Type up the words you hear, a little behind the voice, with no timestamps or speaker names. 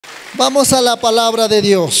Vamos a la palabra de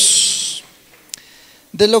Dios.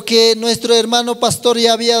 De lo que nuestro hermano pastor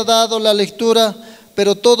ya había dado la lectura,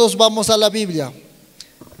 pero todos vamos a la Biblia.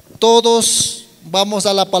 Todos vamos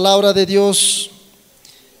a la palabra de Dios.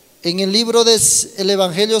 En el libro del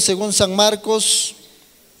Evangelio según San Marcos,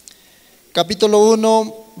 capítulo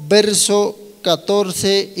 1, verso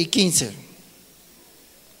 14 y 15.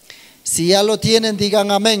 Si ya lo tienen,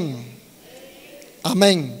 digan amén.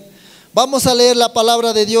 Amén. Vamos a leer la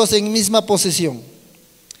palabra de Dios en misma posición.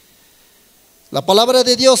 La palabra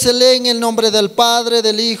de Dios se lee en el nombre del Padre,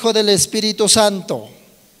 del Hijo, del Espíritu Santo.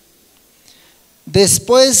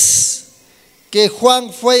 Después que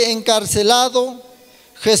Juan fue encarcelado,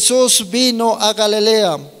 Jesús vino a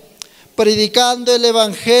Galilea, predicando el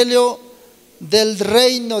evangelio del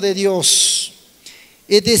reino de Dios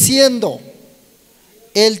y diciendo: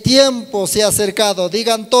 el tiempo se ha acercado.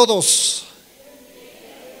 Digan todos: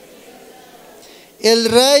 el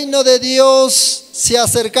reino de Dios se ha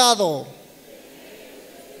acercado.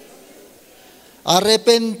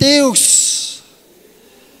 Arrepentíos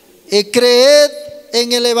y creed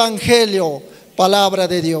en el evangelio. Palabra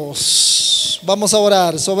de Dios. Vamos a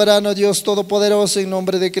orar. Soberano Dios todopoderoso, en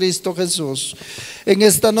nombre de Cristo Jesús, en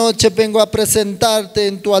esta noche vengo a presentarte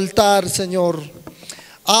en tu altar, Señor.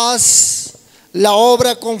 Haz la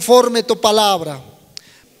obra conforme tu palabra.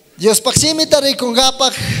 Dios, paxímitari con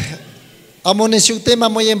gapak. Amoneció un tema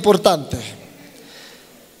muy importante.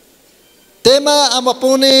 Tema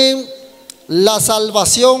amapone: la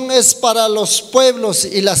salvación es para los pueblos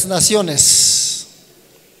y las naciones.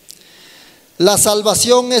 La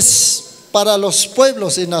salvación es para los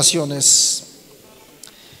pueblos y naciones.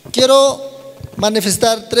 Quiero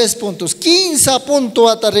manifestar 3 puntos. 15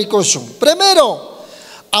 puntos atarricoso. Primero,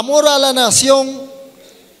 amor a la nación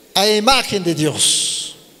a imagen de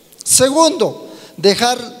Dios. Segundo,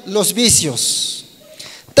 dejar los vicios.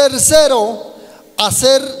 Tercero,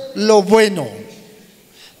 hacer lo bueno.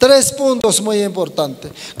 3 puntos muy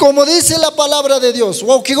importantes. Como dice la palabra de Dios,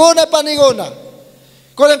 Waukigona Panigona,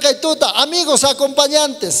 amigos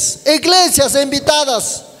acompañantes, iglesias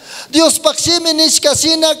invitadas, Dios Paxime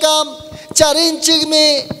Nishkasinaka,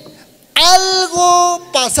 Charinchigme,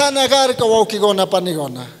 algo pasanagar ka Waukigona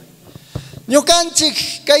Panigona.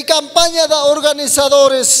 Ñukanchik, que hay campaña de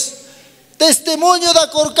organizadores, testimonio de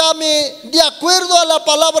Corcame, de acuerdo a la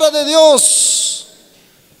palabra de Dios.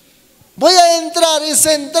 Voy a entrar y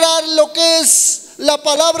centrar lo que es la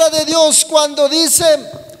palabra de Dios cuando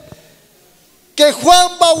dice que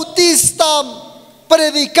Juan Bautista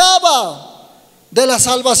predicaba de la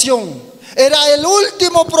salvación. Era el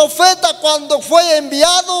último profeta cuando fue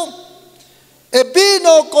enviado y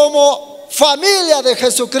vino como familia de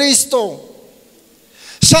Jesucristo.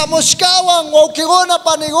 Shamushkawan Waukigona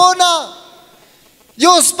Panigona,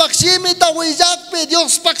 Dios paximita huillakpe,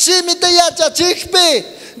 Dios paximita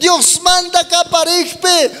yachachikpe, Dios manda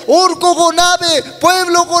caparikpe, urco gonabe,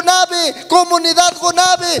 pueblo gonabe, comunidad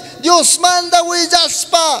gonabe, Dios manda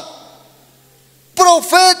huillaspa.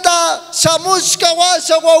 Profeta shamushka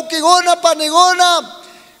washa Waukigona Panigona,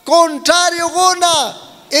 contrario gona,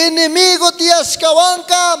 enemigo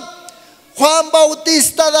tiascabanca. Juan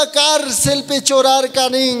Bautista da cárcel pechorar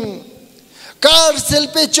canín. Cárcel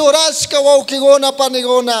pechorashka Waukigona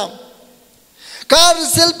Panigona.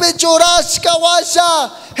 Cárcel pechorashka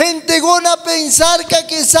washa. Gente gona pensar que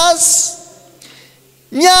quizás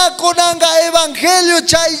ña conanga evangelio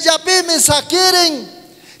chayapime saquieren.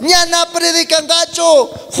 Ña na predican gacho.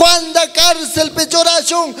 Juan da cárcel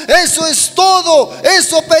pechorashon. Eso es todo.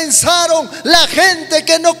 Eso pensaron la gente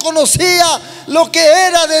que no conocía lo que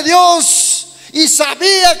era de Dios. Y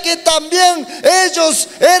sabía que también ellos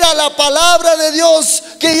era la palabra de Dios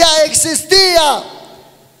que ya existía.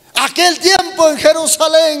 Aquel tiempo en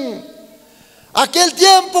Jerusalén, aquel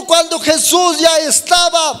tiempo cuando Jesús ya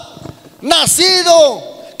estaba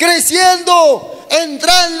nacido, creciendo,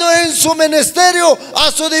 entrando en su ministerio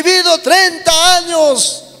a su debido 30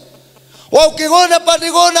 años. Waukigona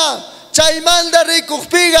Panigona, Chaimanda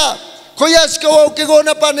Rikupiga, Koyashka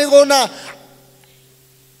Waukigona Panigona.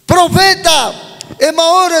 Profeta,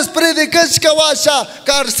 emahoras predicashka washa,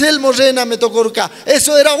 cárcel morena me tocorca.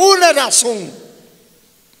 Eso era una razón.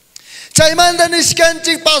 Chaimanda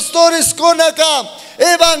nishkanchik pastores con acá,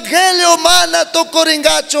 evangelio mana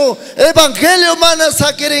tocoringacho, evangelio mana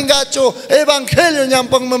saquiringacho, evangelio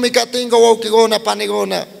ñampang mamikatingo Waukigona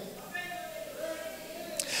Panigona.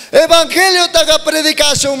 Evangelio taga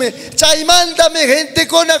predicación me chaimanta me gente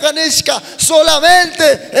con aganishka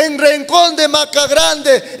solamente en Rincón de Maca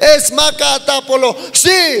Grande es Maca Atápolo.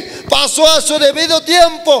 Sí, pasó a su debido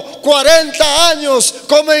tiempo 40 años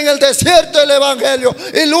como en el desierto el Evangelio,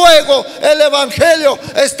 y luego el Evangelio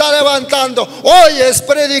está levantando. Hoy es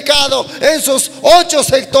predicado en sus 8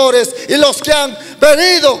 sectores, y los que han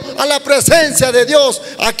venido a la presencia de Dios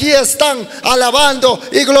aquí están alabando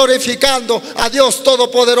y glorificando a Dios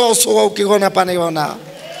Todopoderoso.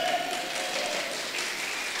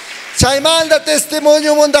 Chaimanda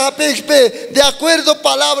testimonio de acuerdo a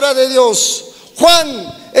palabra de Dios.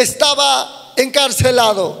 Juan estaba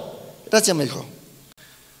encarcelado. Gracias, mi hijo.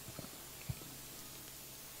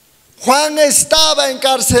 Juan estaba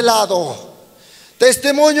encarcelado.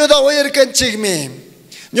 Testimonio de oír que en Chigmi.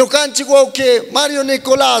 Yo canchigo que Mario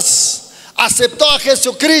Nicolás aceptó a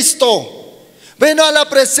Jesucristo, vino a la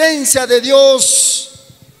presencia de Dios.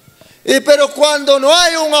 Pero cuando no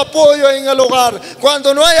hay un apoyo en el hogar,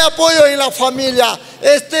 cuando no hay apoyo en la familia,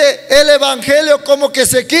 el evangelio como que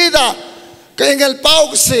se queda en el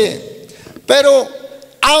pause. Pero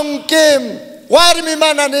aunque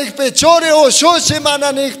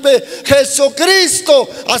Jesucristo,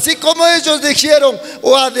 así como ellos dijeron,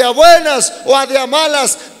 o a de buenas o a de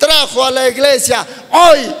malas, trajo a la iglesia,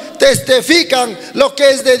 hoy testifican lo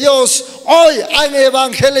que es de Dios. Hoy han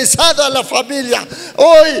evangelizado a la familia.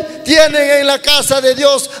 Hoy tienen en la casa de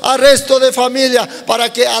Dios al resto de familia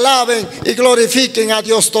para que alaben y glorifiquen a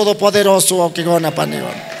Dios Todopoderoso.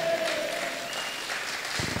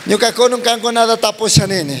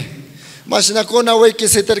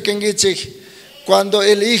 Cuando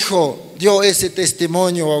el Hijo dio ese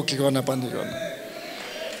testimonio,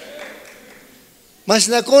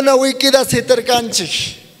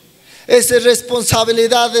 esa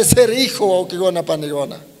responsabilidad de ser hijo,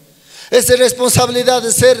 esa responsabilidad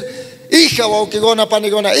de ser hija,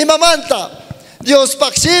 y mamanta, Dios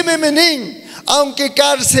paxime menin, aunque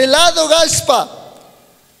carcelado gaspa,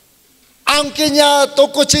 aunque ya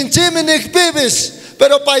toco chinchime pibes,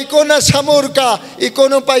 pero paikona shamurka y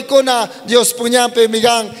con un paikona Dios puñampe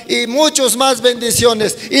migan y muchos más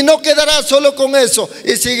bendiciones. Y no quedará solo con eso,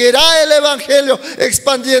 y seguirá el evangelio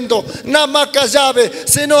expandiendo. Namaka llave,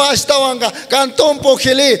 sino hasta Wanga, Cantón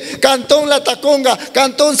Pojilí, Cantón La Taconga,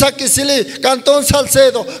 Cantón Saquicilí, Cantón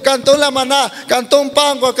Salcedo, Cantón La Maná, Cantón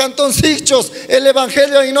Pangua, Cantón Sichos. El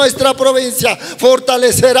evangelio en nuestra provincia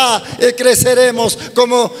fortalecerá y creceremos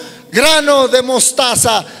como grano de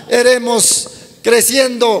mostaza. Haremos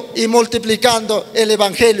creciendo y multiplicando el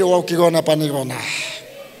evangelio.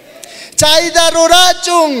 Chaida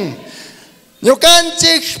rorachun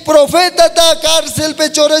Yukanchik profeta ta cárcel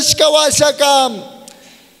pechoreshka washaka.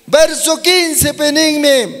 Verso 15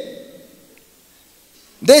 penigme,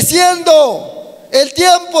 diciendo: el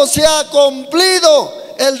tiempo se ha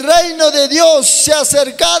cumplido, el reino de Dios se ha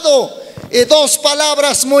acercado. Y 2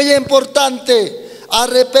 palabras muy importantes: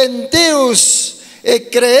 arrepentíos y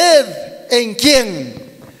creed. ¿En quién?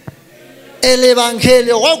 El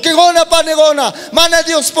evangelio. Guauquigona panegona. Mana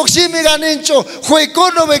Dios poximi ganincho.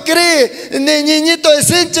 Juecono me cree. Ni niñito de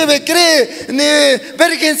senche me cree. Ni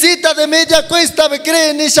virgencita de media cuesta me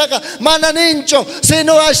cree. Ni saca. Mana nincho.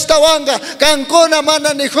 Sino hasta wanga. Cancona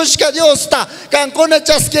mana ni jushka diosta. Cancona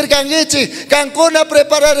chasquer gangichi. Cancona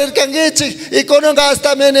preparar el gangichi. Y cononga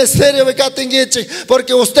hasta ministerio me catingichi.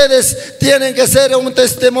 Porque ustedes tienen que ser un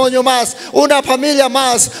testimonio más. Una familia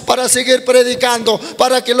más. Para seguir predicando.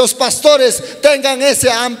 Para que los pastores tengan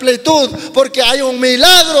esa amplitud, porque hay un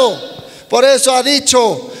milagro. Por eso ha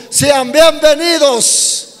dicho: sean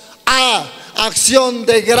bienvenidos a acción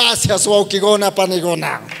de gracias. Waukigona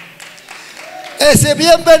panigona. Ese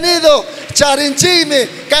bienvenido charinchime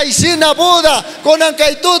kaisina Buda con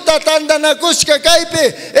ankaituta tandanakushka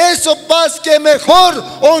kaipe. Eso más que mejor,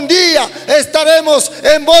 un día estaremos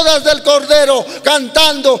en bodas del Cordero,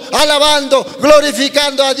 cantando, alabando,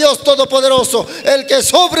 glorificando a Dios Todopoderoso. El que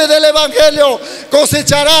sobre del evangelio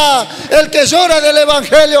cosechará, el que llora del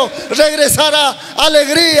evangelio regresará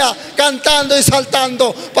alegría, cantando y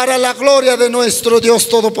saltando para la gloria de nuestro Dios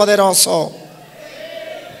Todopoderoso.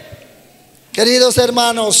 Queridos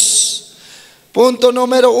hermanos, punto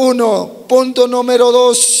número 1. Punto número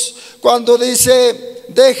 2, cuando dice: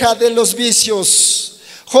 deja de los vicios.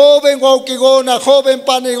 Joven Waukigona, joven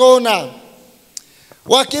Panigona,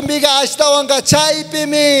 Wakimbiga hasta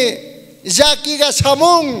Wangachaipimi, Yakiga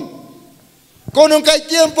Samun, con un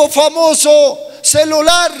tiempo famoso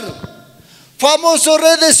celular, famoso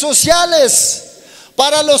redes sociales,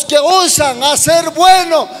 Para los que usan hacer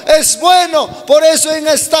bueno, es bueno. Por eso en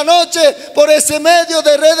esta noche, por ese medio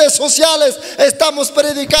de redes sociales, estamos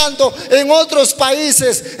predicando en otros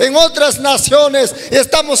países, en otras naciones, y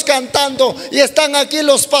estamos cantando, y están aquí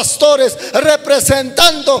los pastores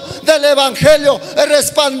representando del evangelio,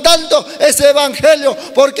 respaldando ese evangelio,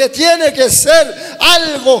 porque tiene que ser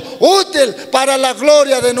algo útil para la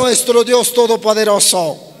gloria de nuestro Dios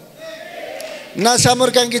Todopoderoso.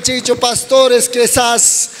 Nashamor Kangichicho, pastores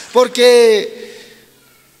quizás porque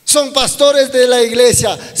son pastores de la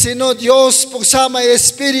iglesia, sino Dios pusama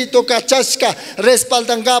espíritu kachashka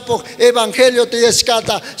respaldangapo evangelio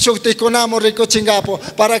tiyeshkata shuktikunamo ricochingapo,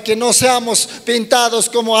 para que no seamos pintados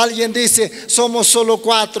como alguien dice, somos solo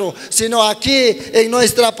 4, sino aquí en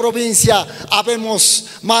nuestra provincia habemos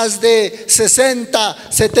más de 60,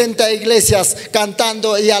 70 iglesias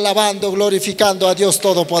cantando y alabando, glorificando a Dios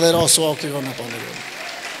Todopoderoso.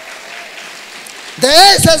 De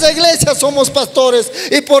esas iglesias somos pastores,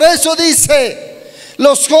 y por eso dice: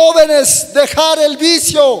 los jóvenes dejar el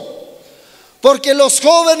vicio, porque los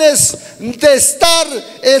jóvenes de estar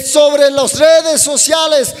sobre las redes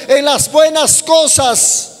sociales en las buenas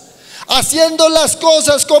cosas, haciendo las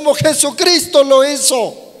cosas como Jesucristo lo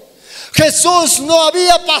hizo. Jesús no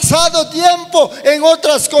había pasado tiempo en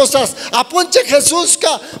otras cosas. Apunche Jesús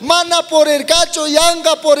ka mana por el cacho y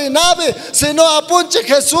anga por el nave, sino apunche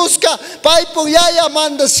Jesús ka pai puyaya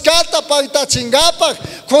mandaskata paita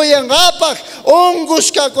chingapak kuyangapak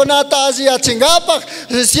ungushka konata asia chingapak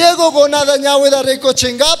ciego konada ñawida rico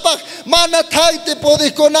chingapak mana tagti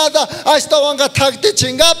podi konada hasta wanga tagti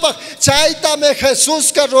chingapak chaitame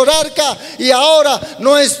Jesús ka rorarka. Y ahora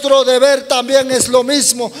nuestro deber también es lo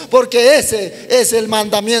mismo, porque ese es el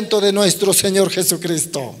mandamiento de nuestro Señor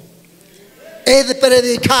Jesucristo. Es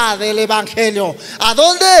predicar el evangelio. ¿A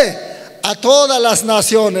dónde? A todas las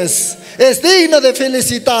naciones. Es digno de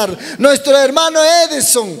felicitar. Nuestro hermano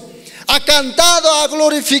Edison ha cantado, ha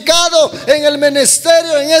glorificado en el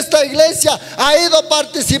ministerio, en esta iglesia, ha ido a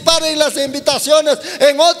participar en las invitaciones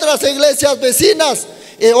en otras iglesias vecinas,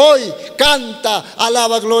 y hoy canta,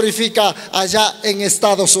 alaba, glorifica allá en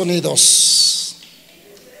Estados Unidos.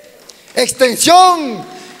 Extensión,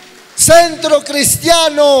 Centro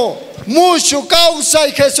Cristiano, mucho causa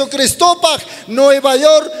y Jesucristo, Nueva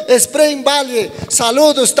York, Spring Valley.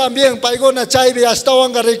 Saludos también, Paigona Chaibi, hasta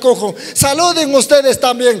Wangarricojo. Saluden ustedes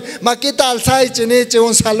también. Maquita Alzai Chiniche,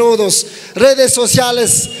 un saludos. Redes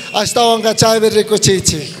sociales, hasta Wangachaibi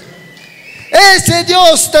Ricochichi. Ese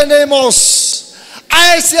Dios tenemos.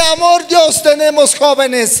 A ese amor Dios tenemos,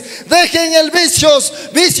 jóvenes. Dejen el vicios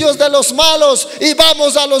de los malos y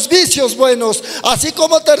vamos a los vicios buenos. Así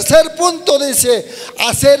como tercer punto dice,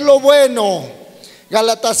 hacer lo bueno.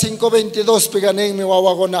 Gálatas 5:22, peganen mi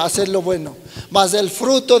guaguagona, hacer lo bueno. Mas el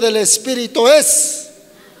fruto del Espíritu es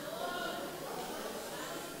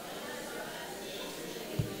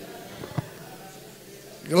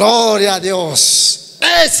gloria a Dios.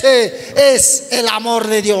 Ese es el amor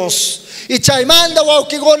de Dios. Y chaimanda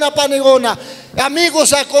waukigona panigona,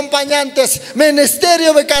 amigos acompañantes,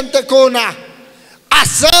 ministerio de Cantecona,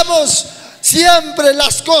 hagamos siempre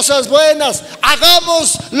las cosas buenas,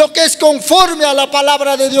 hagamos lo que es conforme a la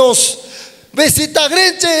palabra de Dios. Visita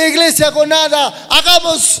Grinche, iglesia gonada,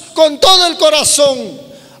 hagamos con todo el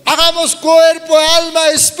corazón. Hagamos cuerpo, alma,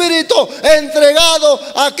 espíritu entregado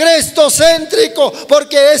a Cristo céntrico,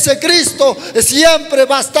 porque ese Cristo siempre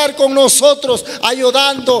va a estar con nosotros,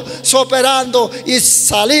 ayudando, operando y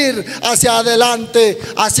salir hacia adelante.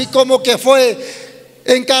 Así como que fue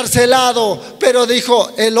encarcelado, pero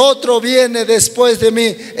dijo: el otro viene después de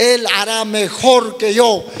mí, él hará mejor que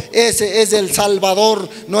yo. Ese es el Salvador,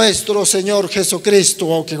 nuestro Señor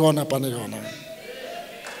Jesucristo.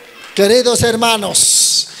 Queridos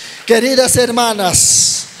hermanos, queridas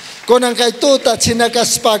hermanas, con Ancaituta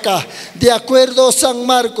Chinacaspaca, de acuerdo a San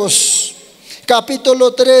Marcos,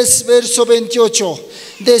 capítulo 3, verso 28,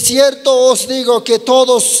 de cierto os digo que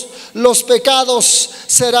todos los pecados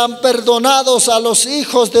serán perdonados a los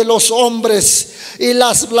hijos de los hombres, y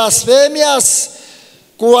las blasfemias,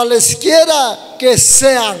 cualesquiera que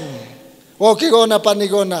sean. Okigona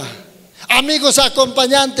panigona. Amigos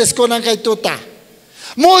acompañantes con Ancaituta,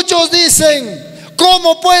 muchos dicen: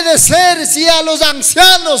 ¿cómo puede ser si a los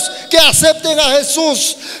ancianos que acepten a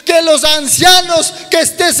Jesús, que los ancianos que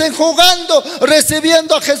estén jugando,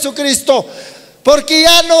 recibiendo a Jesucristo, porque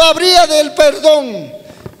ya no habría del perdón?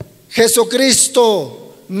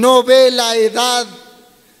 Jesucristo no ve la edad,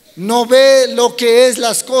 no ve lo que es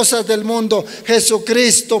las cosas del mundo.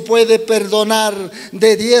 Jesucristo puede perdonar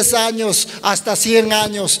de 10 años hasta 100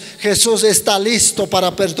 años. Jesús está listo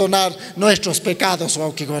para perdonar nuestros pecados.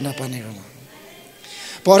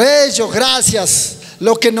 Por ello, gracias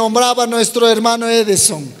lo que nombraba nuestro hermano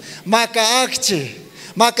Edison, Maca Acche,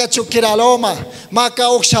 Maca Chukiraloma, Maca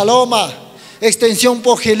Oxaloma, extensión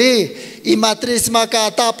Pojilí y matriz Maca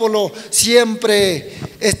Atápolo, siempre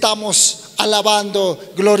estamos alabando,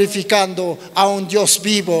 glorificando a un Dios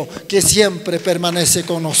vivo que siempre permanece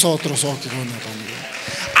con nosotros.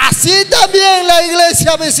 Así también la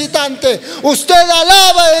iglesia visitante, usted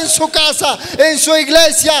alaba en su casa, en su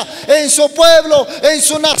iglesia, en su pueblo, en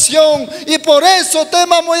su nación. Y por eso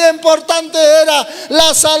tema muy importante era: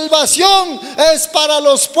 la salvación es para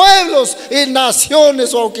los pueblos y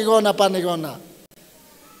naciones.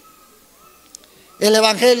 El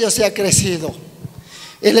evangelio se ha crecido,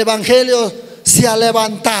 el evangelio se ha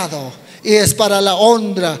levantado, y es para la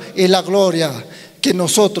honra y la gloria que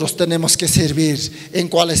nosotros tenemos que servir en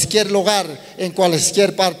cualquier lugar, en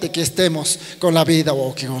cualquier parte que estemos con la vida.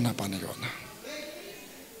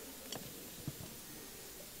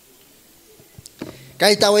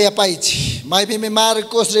 Kaita voy a paichi, maibimi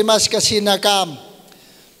Marcos rimashkashinakam,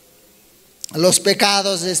 los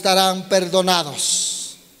pecados estarán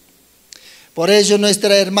perdonados. Por ello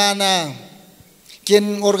nuestra hermana,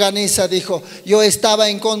 quien organiza, dijo: yo estaba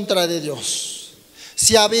en contra de Dios.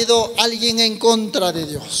 Si ha habido alguien en contra de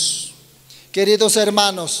Dios, queridos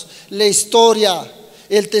hermanos, la historia,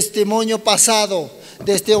 el testimonio pasado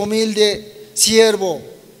de este humilde siervo,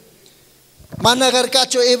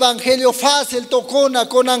 Managarcacho, evangelio fácil, tocona,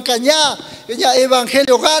 con ancañá, ya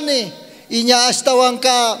evangelio gane, y ya hasta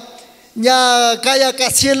wanca, ya calla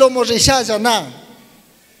casielo morrishaya na.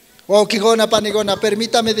 Wow, kigona panigona,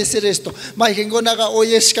 permítame decir esto. Maijengona ga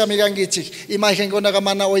oyeshka migangichik, y maijengona ga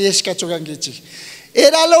mana oyeshka chogangichik.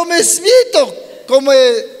 Era lo mismito como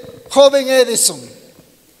el joven Edison.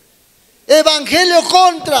 Evangelio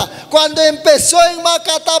contra. Cuando empezó en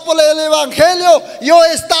Macatápolis el evangelio, yo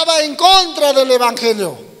estaba en contra del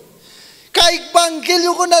evangelio. Kai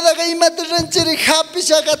evangelio con nada que imate rancheri happy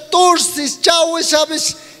saga tursis chau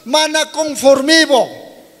sabes mana conformivo.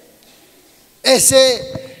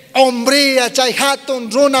 Ese hombría chay hatun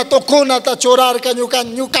runa tokuna ta chorar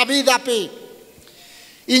kanyukan nyuka vida pi.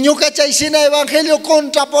 Y ñuka chaysina evangelio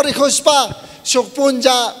contra por hijospa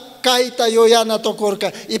shukpunja kaita yoyana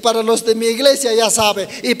tocorca. Y para los de mi iglesia ya sabe,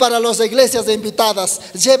 y para las iglesias invitadas,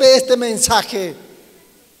 lleve este mensaje.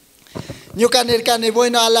 Ñuka nerkane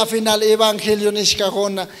bueno a la final evangelio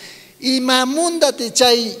nishkajona. Y mamunda te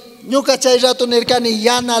chay ñuka chay rato nerkane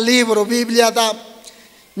yana libro Biblia da.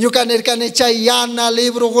 Ñuka nerkane chay yana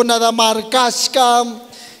libro gona da markashka.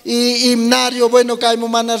 Y himnario, bueno, que hay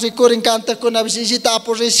mana recurren canta con la visita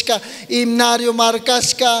aporisca, himnario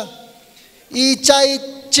marcasca, y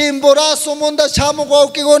chay chimborazo munda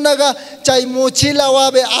chamo que gonaga, chay mochila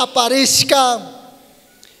wabe aparezca,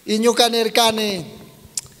 y ñucanercane,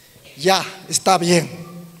 ya está bien.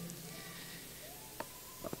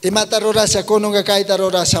 Y mata rorasha kononga kaita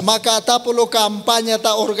rorasha maka tapolo campaña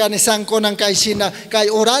ta organizan konan kaisina kai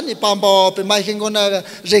orani pamba pe maijengona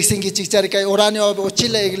rexingi chichari kai orani o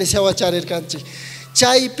chile iglesia wa charir kanchi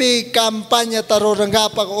chaipi campaña ta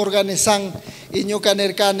rorangapa organizan y ñuka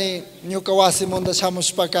nerkane ñuka wasimonda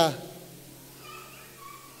chamos paka.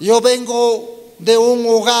 Yo vengo de un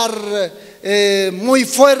hogar muy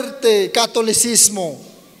fuerte catolicismo,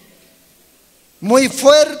 muy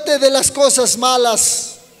fuerte de las cosas malas.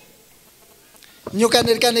 Ñuka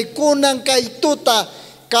nerkane kunan kaituta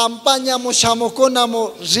campaña mo shamokona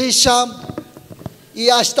mo risha y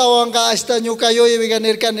hasta wanga hasta ñuka yo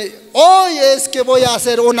nerkane hoy es que voy a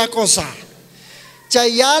hacer una cosa.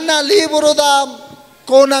 Chayana libro da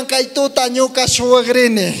kunan kaituta ñuka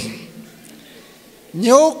shuagrine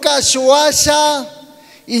ñuka shuasha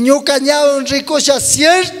y ñuka ña un ricosha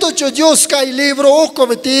cierto cho Dios kai libro uko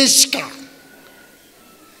betishka.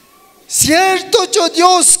 Cierto yo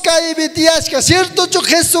Dios cae betiasca, cierto yo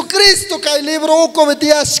Jesucristo cae libro uco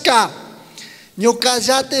betiasca. No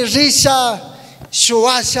callate risa,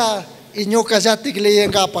 shuasha y no callate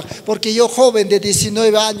gleyengapa. Porque yo joven de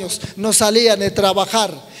 19 años no salía de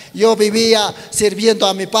trabajar. Yo vivía sirviendo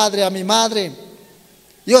a mi padre, a mi madre.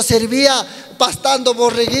 Yo servía pastando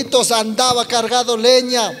borreguitos, andaba cargado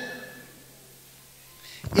leña.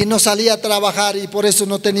 Y no salía a trabajar y por eso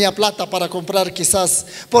no tenía plata para comprar quizás.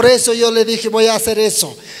 Por eso yo le dije voy a hacer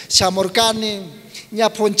eso. Shamorkani,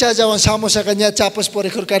 ña ponchaya o shamoshagaña chapos por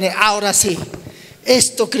ejorkani. Ahora sí,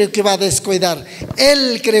 esto creo que va a descuidar.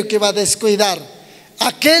 Él creo que va a descuidar.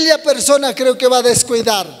 Aquella persona creo que va a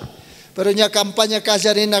descuidar. Pero ña campaña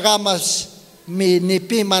callarina gamas ni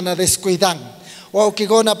pimana descuidan.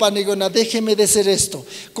 Waukigona panigona, déjeme decir esto.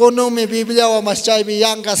 Cono mi Biblia o más chay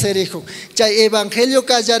villanga serijo. Chay evangelio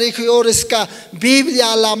callarijo y oresca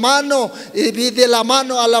Biblia a la mano y de la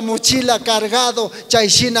mano a la mochila cargado. Chay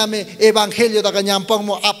shiname evangelio da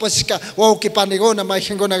gañampango apesca. Wauki panigona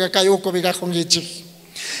maijengona gakayuko vigajongichi.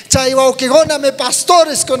 Chay waukigona me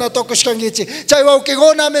pastores con atokoshkangichi. Chay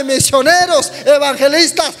waukigona me misioneros,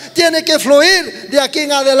 evangelistas. Tiene que fluir de aquí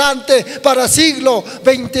en adelante para siglo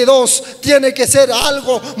 22. Tiene que ser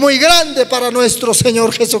algo muy grande para nuestro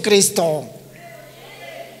Señor Jesucristo.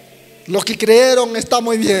 Los que creyeron está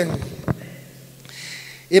muy bien.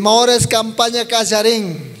 Y ahora es campaña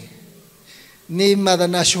callarín. Ni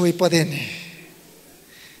madanashui podene.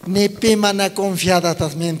 Ni pimana confiada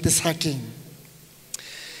también te saquen.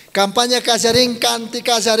 Campaña callarín, canti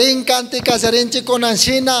callarín con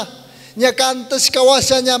ansina. Nya cantas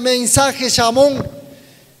kawasa nya mensaje samung.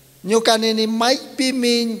 Nyukani ni maipi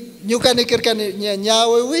min. Nyukani kirkani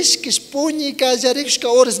nyawe wish kispuni callarik ka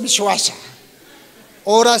ores miswasa.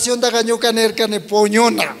 Oración daga nyukani kirkani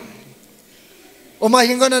puñona. O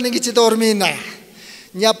mahingona ningichi dormina.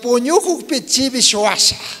 Nya puñuku pichi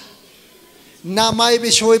biswasa. Namai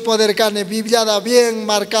bishoy poder kane Biblia da bien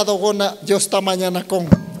marcado gona Dios esta mañana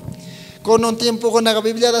con un tiempo con la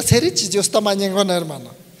Biblia da serichis Dios esta mañana gona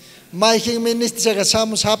hermano. Maijin ministra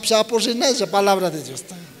gasamos hapsapos en esa palabra de Dios.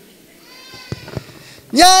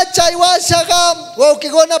 Nya chaywasaga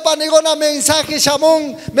waukigona panigona mensaje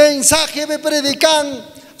shamón, mensaje me predican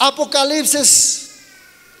Apocalipsis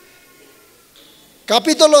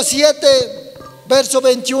capítulo 7 verso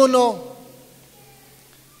 21.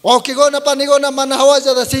 Waukigona panigona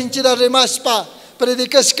manahawasa da sinchida remashpa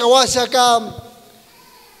predikas kawasaka.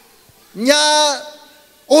 Nya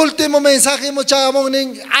último mensaje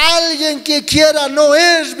muchachamoning. Alguien que quiera no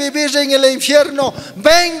es vivir en el infierno,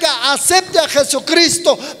 venga, acepte a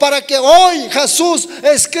Jesucristo para que hoy Jesús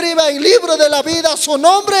escriba en el libro de la vida su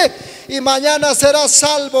nombre y mañana será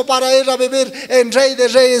salvo para ir a vivir en Rey de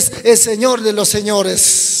Reyes, el Señor de los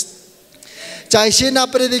Señores.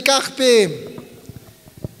 Chaishina predicajpe.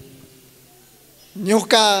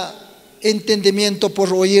 Nunca entendimiento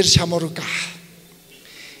por oír chamorca.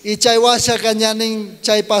 Y chaywasha gañanin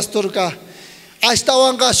chay pastorca. Hasta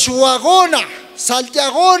wanga suagona,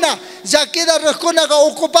 saltiagona, ya queda rescona ga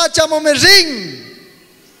ocupacha momerrin.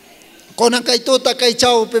 Con ancaitota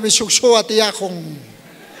caichao pebishuxua tiajon.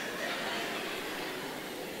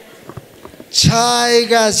 Chay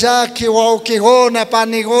gazaki waukigona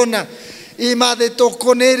panigona. Y ma de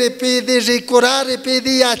toconere pide ricorare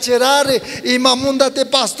pide acherare y mamunda te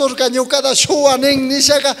pastor caño cada shua ning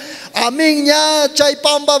nishaga amin ya chay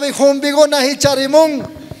pamba bigona hicharimón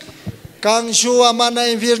can shua mana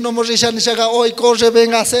infierno morisha nishaga hoy corre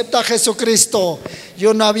ven acepta a Jesucristo.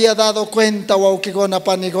 Yo no había dado cuenta waukigona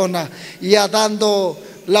panigona ya dando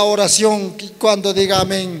la oración cuando diga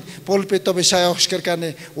amén púlpito bishaya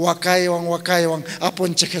oshkerkane wakaiwan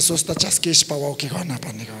aponche Jesús tachasquishpa waukigona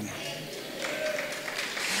panigona.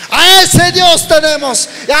 A ese Dios tenemos,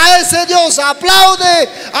 a ese Dios aplaude,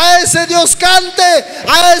 a ese Dios cante,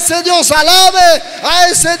 a ese Dios alabe, a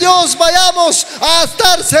ese Dios vayamos a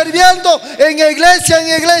estar sirviendo en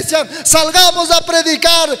iglesia, salgamos a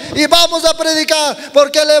predicar y vamos a predicar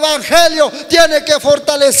porque el Evangelio tiene que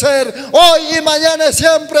fortalecer. Hoy y mañana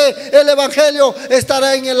siempre el Evangelio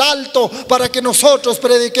estará en el alto para que nosotros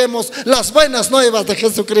prediquemos las buenas nuevas de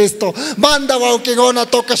Jesucristo. Banda waukigona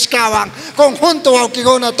tokashkawan, conjunto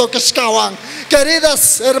waukigona tokashkawan.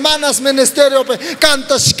 Queridas hermanas ministerio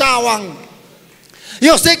cantashkawan.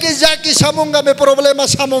 Yo sé que ya que shamongame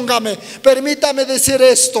problemas shamongame. Permítame decir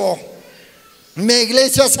esto. Mi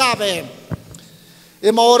iglesia sabe.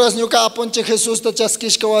 En horas nyuka aponche Jesús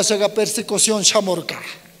tachasquishka washaga persecución shamorka.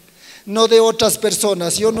 No de otras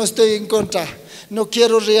personas. Yo no estoy en contra. No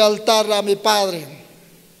quiero realtar a mi padre.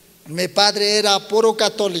 Mi padre era puro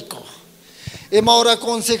católico. Y ahora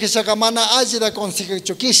conseje shakamana ayida conseje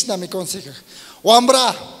chokishna mi conseje.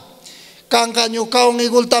 Wambra kanga nyukaon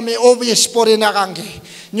igultami obvies por enagange.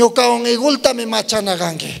 Nyukaon igultami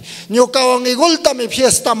machanagange. Nyukaon igultami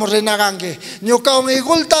fiesta morenagange. Nyukaon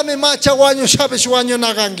igultami macha guaño sabes guaño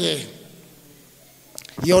nagange.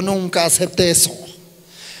 Yo nunca acepté eso.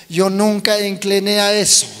 Yo nunca incliné a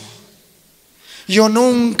eso. Yo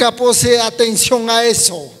nunca puse atención a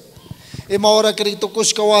eso. Y ahora crito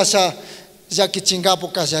kushkawasa ya que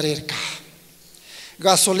chingapo cajarerka.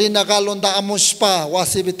 Gasolina galon da amuspa,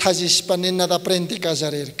 wasibi tajishpa nina da prendi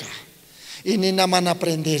cajarerka. Y nina mana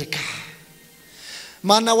prenderka.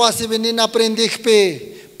 Mana wasibi nina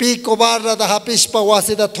prendikpe, pico barra da hapispa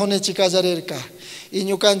wasida tonechi cajarerka. Y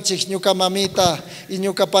ñukanchik ñuka mamita, y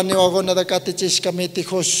ñuka panewagona da katechishka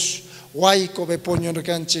metijos, Waiko be poñor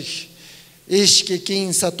canchik. Ishki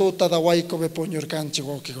 15 tuta da waiko be poñor canchik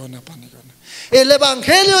wokigona panigona. El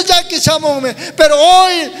evangelio ya que llamóme, pero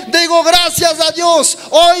hoy digo gracias a Dios.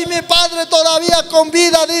 Hoy mi padre todavía con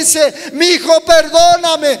vida dice: mi hijo,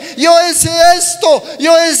 perdóname, yo hice esto,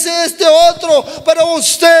 yo hice este otro, pero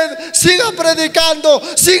usted siga predicando,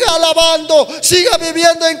 siga alabando, siga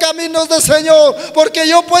viviendo en caminos del Señor, porque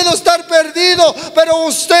yo puedo estar perdido, pero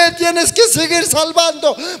usted tiene que seguir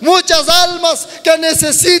salvando muchas almas que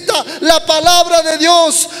necesitan la palabra de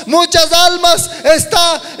Dios. Muchas almas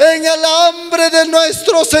están en el hambre de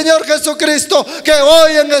nuestro Señor Jesucristo, que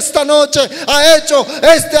hoy en esta noche ha hecho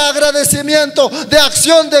este agradecimiento de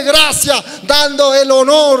acción de gracia, dando el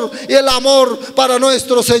honor y el amor para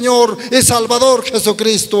nuestro Señor y Salvador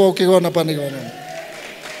Jesucristo.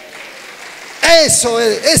 Eso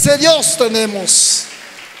es, ese Dios tenemos.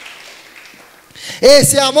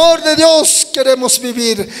 Ese amor de Dios queremos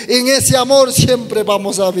vivir. En ese amor siempre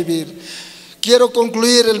vamos a vivir. Quiero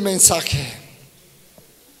concluir el mensaje.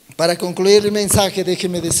 Para concluir el mensaje,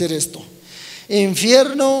 déjeme decir esto: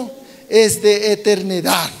 infierno es de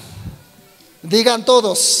eternidad. Digan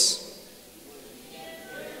todos: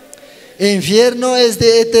 infierno es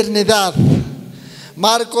de eternidad.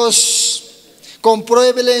 Marcos,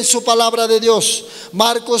 compruébele en su palabra de Dios.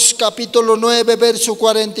 Marcos capítulo 9, verso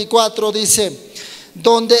 44 dice: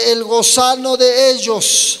 donde el gusano de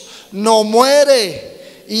ellos no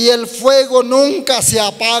muere y el fuego nunca se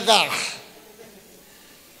apaga.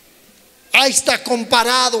 Ahí está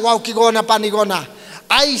comparado, Waukigona Panigona.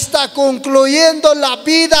 Ahí está concluyendo la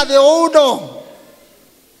vida de uno.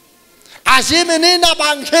 Allí menina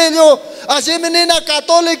evangelio, allí menina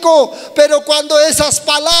católico, pero cuando esas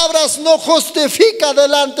palabras no justifican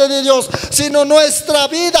delante de Dios, sino nuestra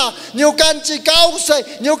vida, ñucanchi causa,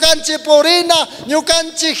 ñucanchi porina,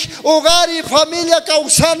 ñucanchi hogar y familia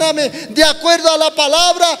causáname, de acuerdo a la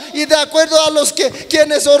palabra y de acuerdo a los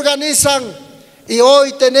quienes organizan. Y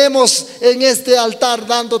hoy tenemos en este altar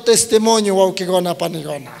dando testimonio, Waukigona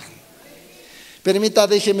Panigona. Permita,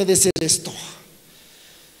 déjeme decir esto.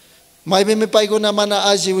 Me paigona mana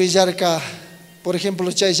allí willarka. Por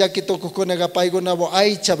ejemplo, chay yaki toco conega paigona bo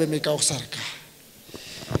aicha me causarka.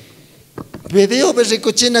 Video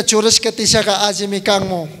berricochina churrasca tishaga allí mi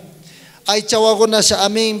canmo. Aicha wagona sha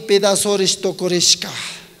amin pedazores tocorishka.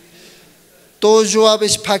 Toyo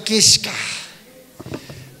aves pakishka.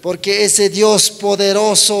 Porque ese Dios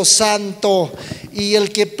poderoso, santo, y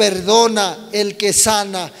el que perdona, el que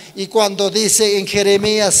sana. Y cuando dice en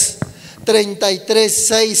Jeremías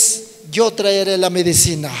 33:6, yo traeré la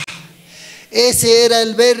medicina. Ese era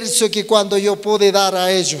el verso que cuando yo pude dar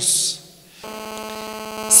a ellos.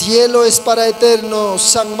 Cielo es para eterno.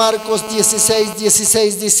 San Marcos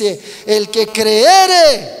 16:16 dice: el que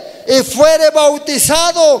creere y fuere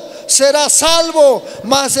bautizado será salvo,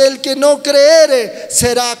 mas el que no creere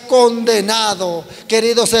será condenado.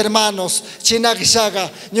 Queridos hermanos, chinagishaga,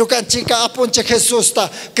 ñucanchica aponche Jesusta,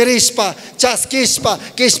 crispa, chasquispa,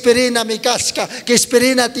 quispirina mi casca,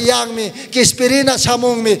 quispirina tiangmi, quispirina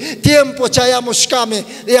chamunmi, tiempo chayamushkami.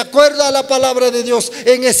 De acuerdo a la palabra de Dios,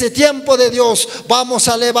 en ese tiempo de Dios vamos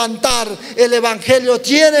a levantar. El evangelio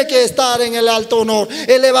tiene que estar en el alto honor.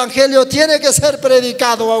 El evangelio tiene que ser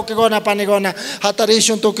predicado. Aukigona panigona,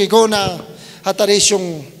 hatarishun tukigona.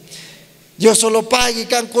 Dios solo pague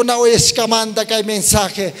cancuna o escamanda que hay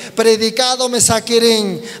mensaje predicado me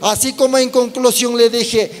saquiren. Así como en conclusión le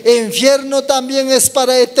dije, infierno también es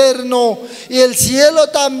para eterno y el cielo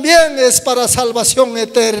también es para salvación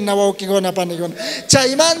eterna.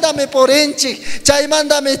 Chaymándame por enchi,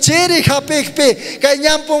 chaymándame chiri japikpi,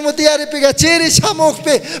 cañampo mutiari pigachiri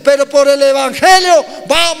chamukpi, pero por el evangelio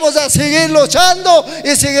vamos a seguir luchando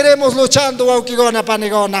y seguiremos luchando.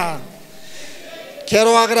 Panigona.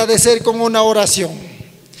 Quiero agradecer con una oración.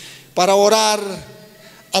 Para orar,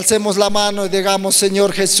 alcemos la mano y digamos: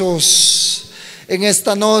 Señor Jesús, en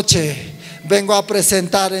esta noche vengo a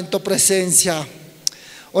presentar en tu presencia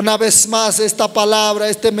una vez más esta palabra,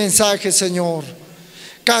 este mensaje, Señor.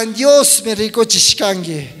 Can Dios me rico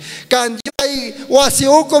chishkangi, can Dios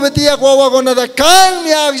wasiuko betia guawagonada, can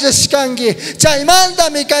mi agjeskangi, chaimanda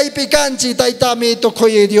mi kaipikanchi taitami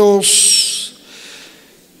tokoye Dios.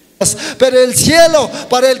 Pero el cielo,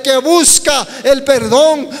 para el que busca el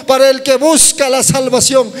perdón, para el que busca la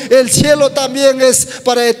salvación, el cielo también es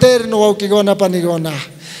para eterno. Aukigona panigona.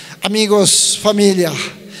 Amigos, familia,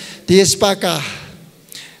 Tiespaca,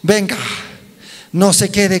 venga, no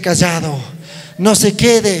se quede callado, no se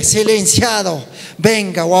quede silenciado.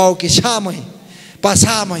 Venga, Waukishamui,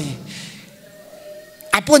 pasamos.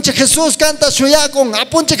 Apunche Jesús canta suyakon,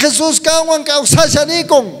 apunche Jesús kawan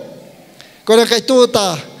kausashanikon. Con el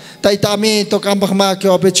kaituta. Taitamito kambak que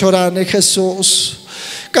obechorane Jesús.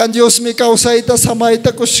 Kan Dios mi causaita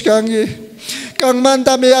samaita kushkangi. Kan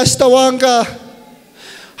mándame hasta wanga.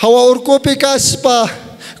 Hawa urkupi kaspa.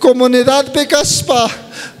 Comunidad picaspa.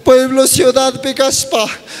 Pueblo, ciudad picaspa.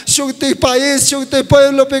 Shukti país, shukti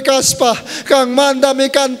pueblo picaspa. Kan mándame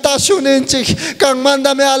cantación enchik. Kan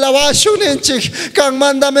mándame alabación enchik. Kan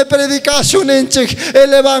mándame predicación enchik.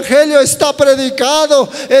 El evangelio está predicado.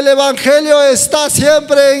 El evangelio está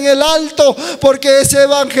siempre en el alto. Porque ese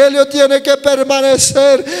evangelio tiene que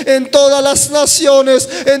permanecer en todas las naciones,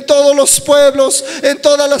 en todos los pueblos, en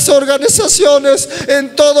todas las organizaciones,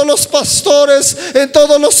 en todos los pastores, en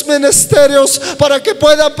todos los ministerios, para que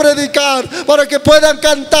puedan predicar, para que puedan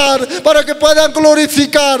cantar, para que puedan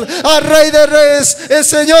glorificar al Rey de Reyes, el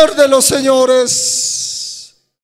Señor de los Señores.